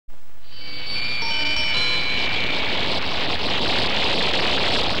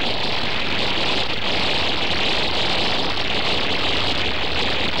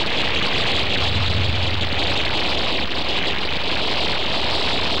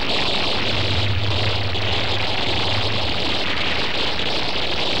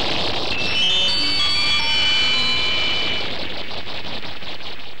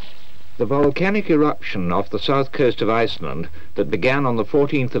The volcanic eruption off the south coast of Iceland that began on the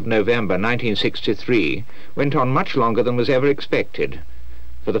 14th of November 1963 went on much longer than was ever expected.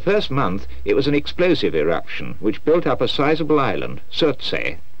 For the first month it was an explosive eruption which built up a sizable island,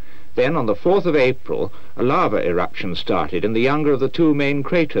 Surtsey. Then on the 4th of April a lava eruption started in the younger of the two main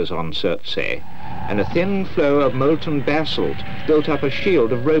craters on Surtsey, and a thin flow of molten basalt built up a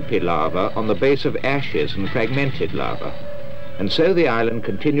shield of ropey lava on the base of ashes and fragmented lava. And so the island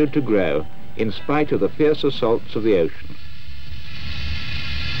continued to grow in spite of the fierce assaults of the ocean.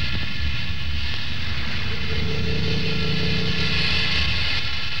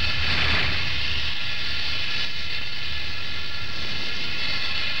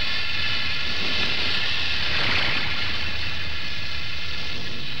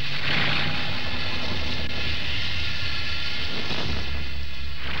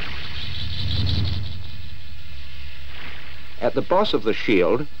 At the boss of the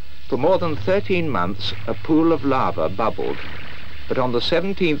shield, for more than 13 months, a pool of lava bubbled. But on the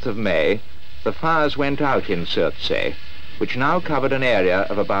 17th of May, the fires went out in Surtsey, which now covered an area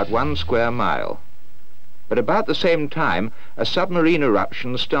of about 1 square mile. But about the same time, a submarine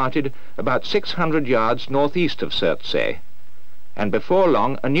eruption started about 600 yards northeast of Surtsey, and before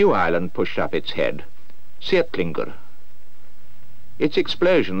long a new island pushed up its head, Surtsey. Its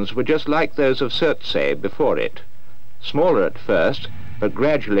explosions were just like those of Surtsey before it, smaller at first, but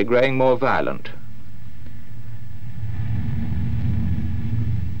gradually growing more violent.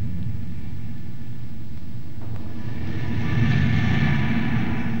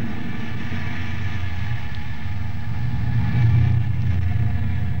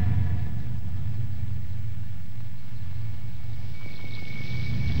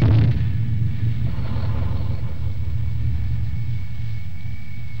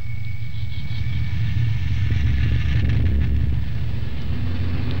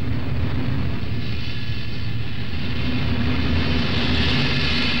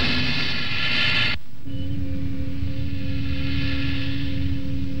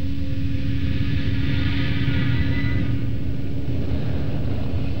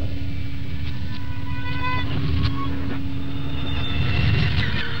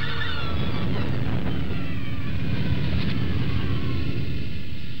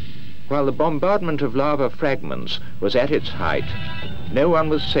 While the bombardment of lava fragments was at its height, no one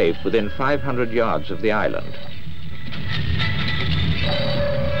was safe within 500 yards of the island.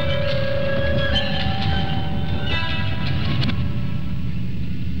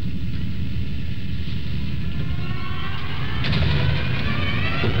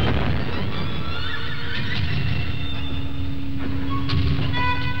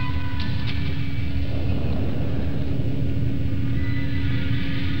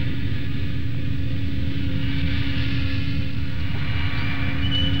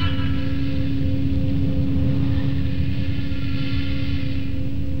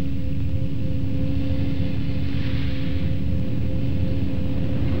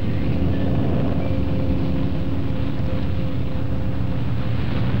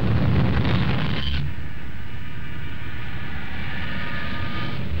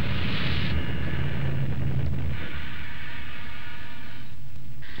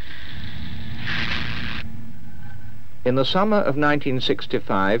 In the summer of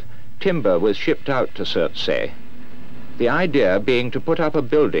 1965, timber was shipped out to Surtsey, the idea being to put up a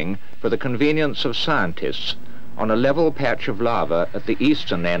building for the convenience of scientists on a level patch of lava at the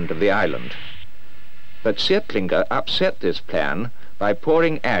eastern end of the island. But Surtsey upset this plan by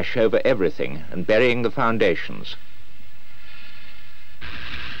pouring ash over everything and burying the foundations.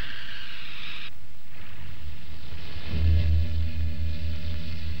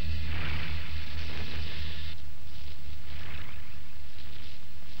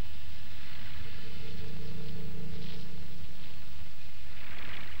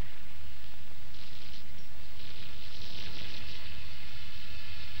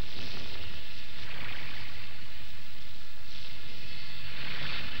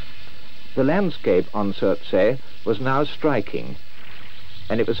 The landscape on Surtsey was now striking,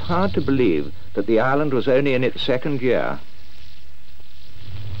 and it was hard to believe that the island was only in its second year.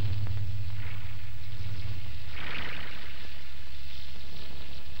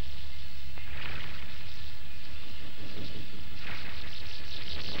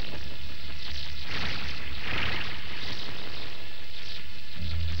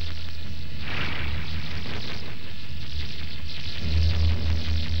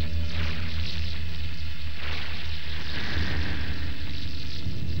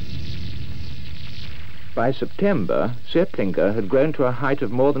 By September, Surtsey had grown to a height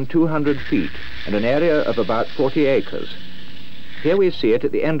of more than 200 feet and an area of about 40 acres. Here we see it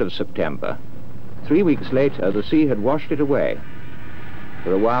at the end of September. 3 weeks later, the sea had washed it away.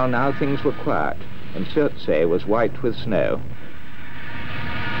 For a while now, things were quiet, and Surtsey was white with snow.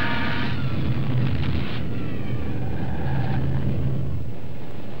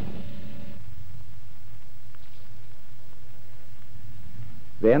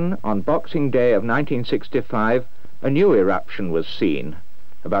 Then, on Boxing Day of 1965, a new eruption was seen,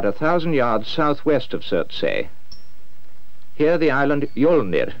 about 1,000 yards southwest of Surtsey. Here the island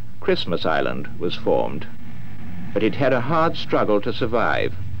Jolnir, Christmas Island, was formed, but it had a hard struggle to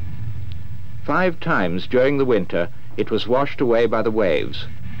survive. 5 times during the winter it was washed away by the waves,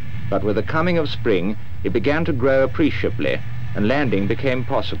 but with the coming of spring it began to grow appreciably, and landing became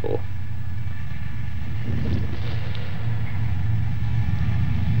possible.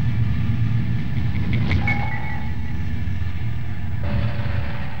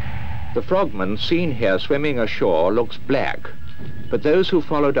 The frogman seen here swimming ashore looks black, but those who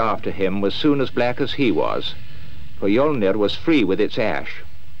followed after him were soon as black as he was, for Jolnir was free with its ash.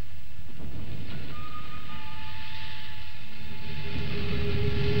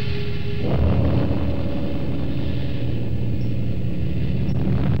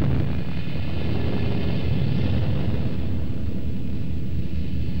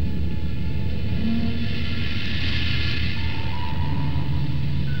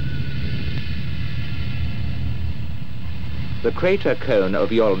 The crater cone of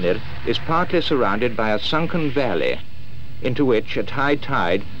Jolnir is partly surrounded by a sunken valley, into which, at high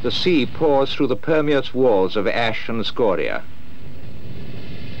tide, the sea pours through the permeous walls of ash and scoria.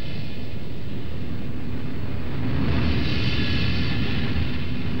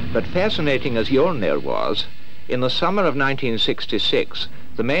 But fascinating as Jolnir was, in the summer of 1966,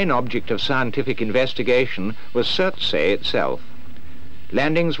 the main object of scientific investigation was Surtsey itself.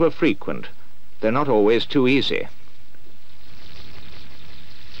 Landings were frequent, though not always too easy.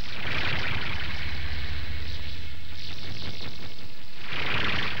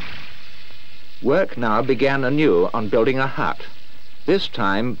 Work now began anew on building a hut, this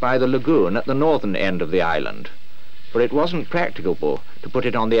time by the lagoon at the northern end of the island, for it wasn't practicable to put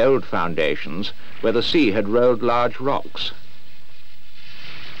it on the old foundations where the sea had rolled large rocks.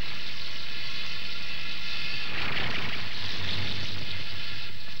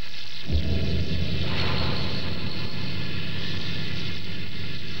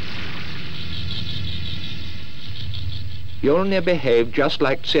 Jolnir behaved just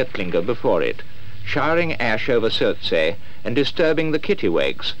like Zetlinger before it, showering ash over Surtsey and disturbing the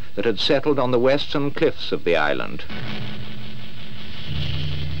kittiwakes that had settled on the western cliffs of the island.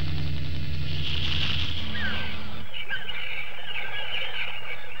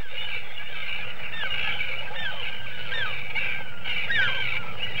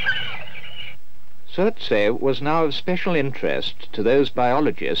 Surtsey was now of special interest to those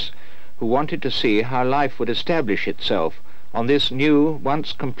biologists who wanted to see how life would establish itself on this new,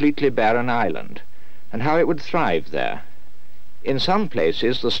 once completely barren island, and how it would thrive there. In some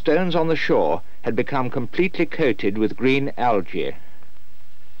places, the stones on the shore had become completely coated with green algae.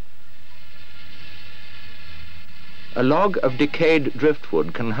 A log of decayed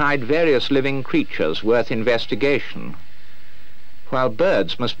driftwood can hide various living creatures worth investigation, while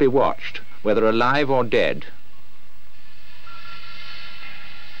birds must be watched, whether alive or dead.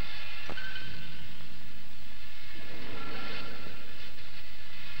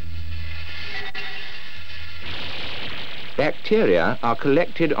 Bacteria are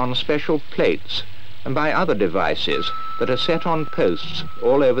collected on special plates and by other devices that are set on posts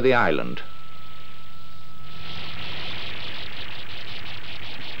all over the island.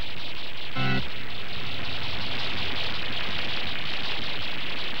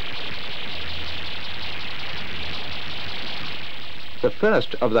 The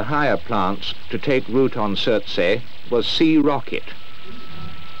first of the higher plants to take root on Surtsey was sea rocket.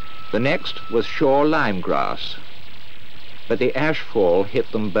 The next was shore lime grass, but the ashfall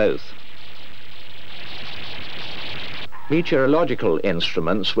hit them both. Meteorological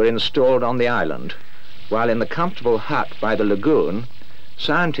instruments were installed on the island, while in the comfortable hut by the lagoon,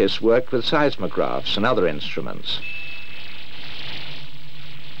 scientists worked with seismographs and other instruments.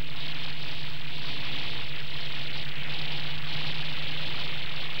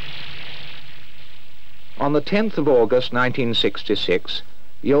 On the 10th of August 1966,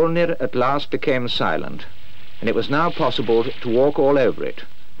 Jolnir at last became silent, and it was now possible to walk all over it,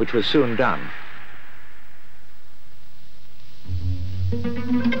 which was soon done.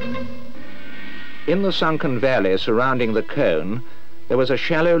 In the sunken valley surrounding the cone, there was a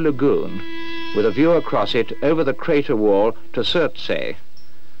shallow lagoon, with a view across it over the crater wall to Surtsey,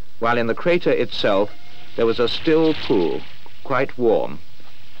 while in the crater itself there was a still pool, quite warm.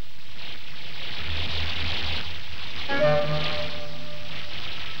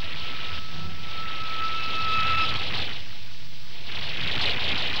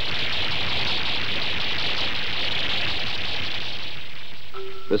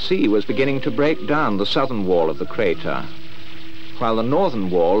 The sea was beginning to break down the southern wall of the crater, while the northern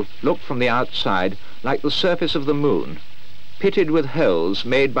wall looked from the outside like the surface of the moon, pitted with holes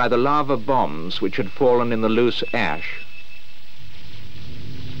made by the lava bombs which had fallen in the loose ash.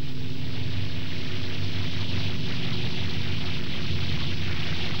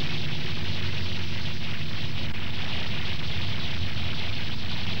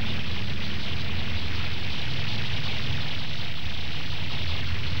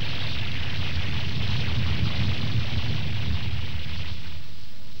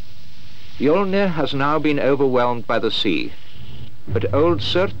 Mjolnir has now been overwhelmed by the sea, but old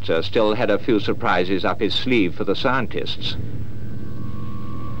Surtsey still had a few surprises up his sleeve for the scientists.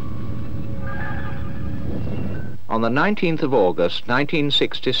 On the 19th of August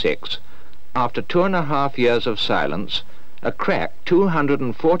 1966, after 2.5 years of silence, a crack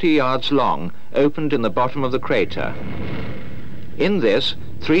 240 yards long opened in the bottom of the crater. In this,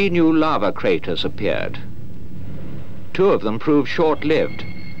 3 new lava craters appeared. 2 of them proved short-lived,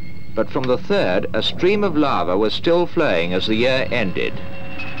 but from the third, a stream of lava was still flowing as the year ended.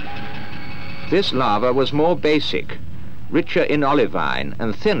 This lava was more basic, richer in olivine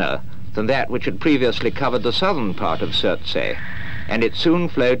and thinner than that which had previously covered the southern part of Surtsey, and it soon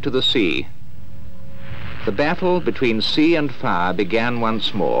flowed to the sea. The battle between sea and fire began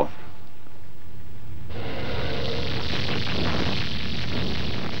once more.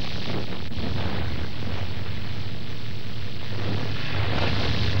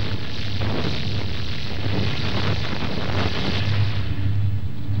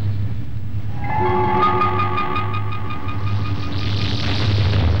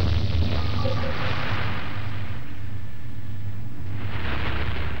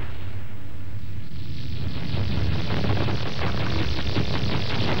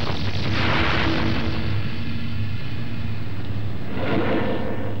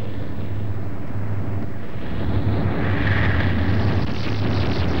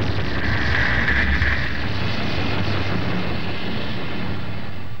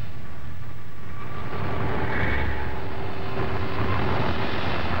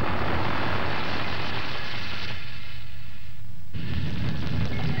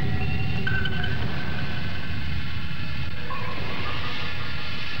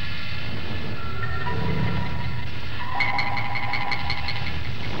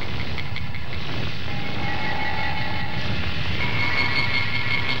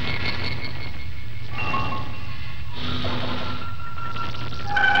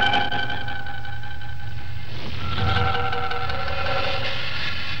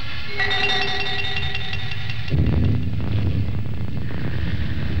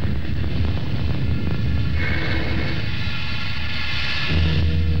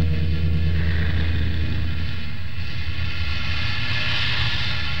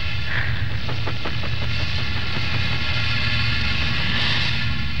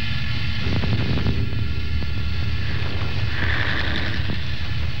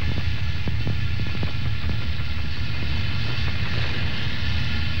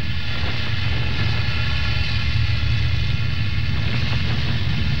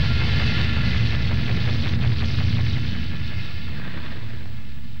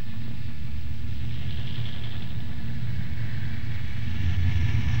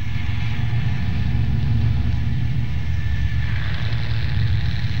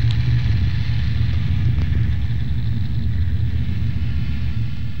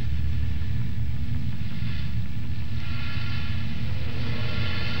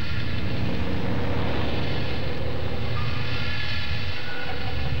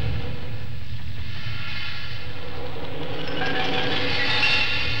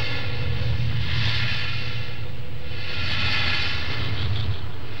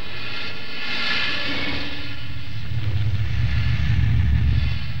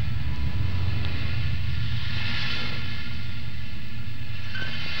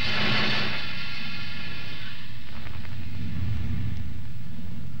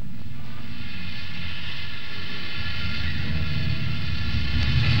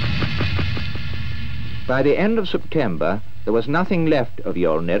 By the end of September, there was nothing left of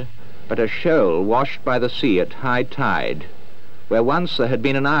Mjolnir but a shoal washed by the sea at high tide, where once there had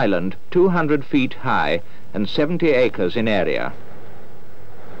been an island 200 feet high and 70 acres in area.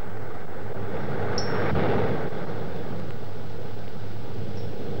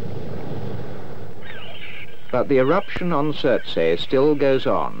 But the eruption on Surtsey still goes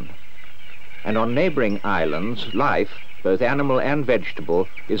on, and on neighbouring islands, life, both animal and vegetable,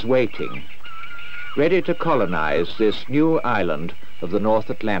 is waiting, ready to colonize this new island of the North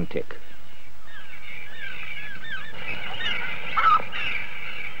Atlantic.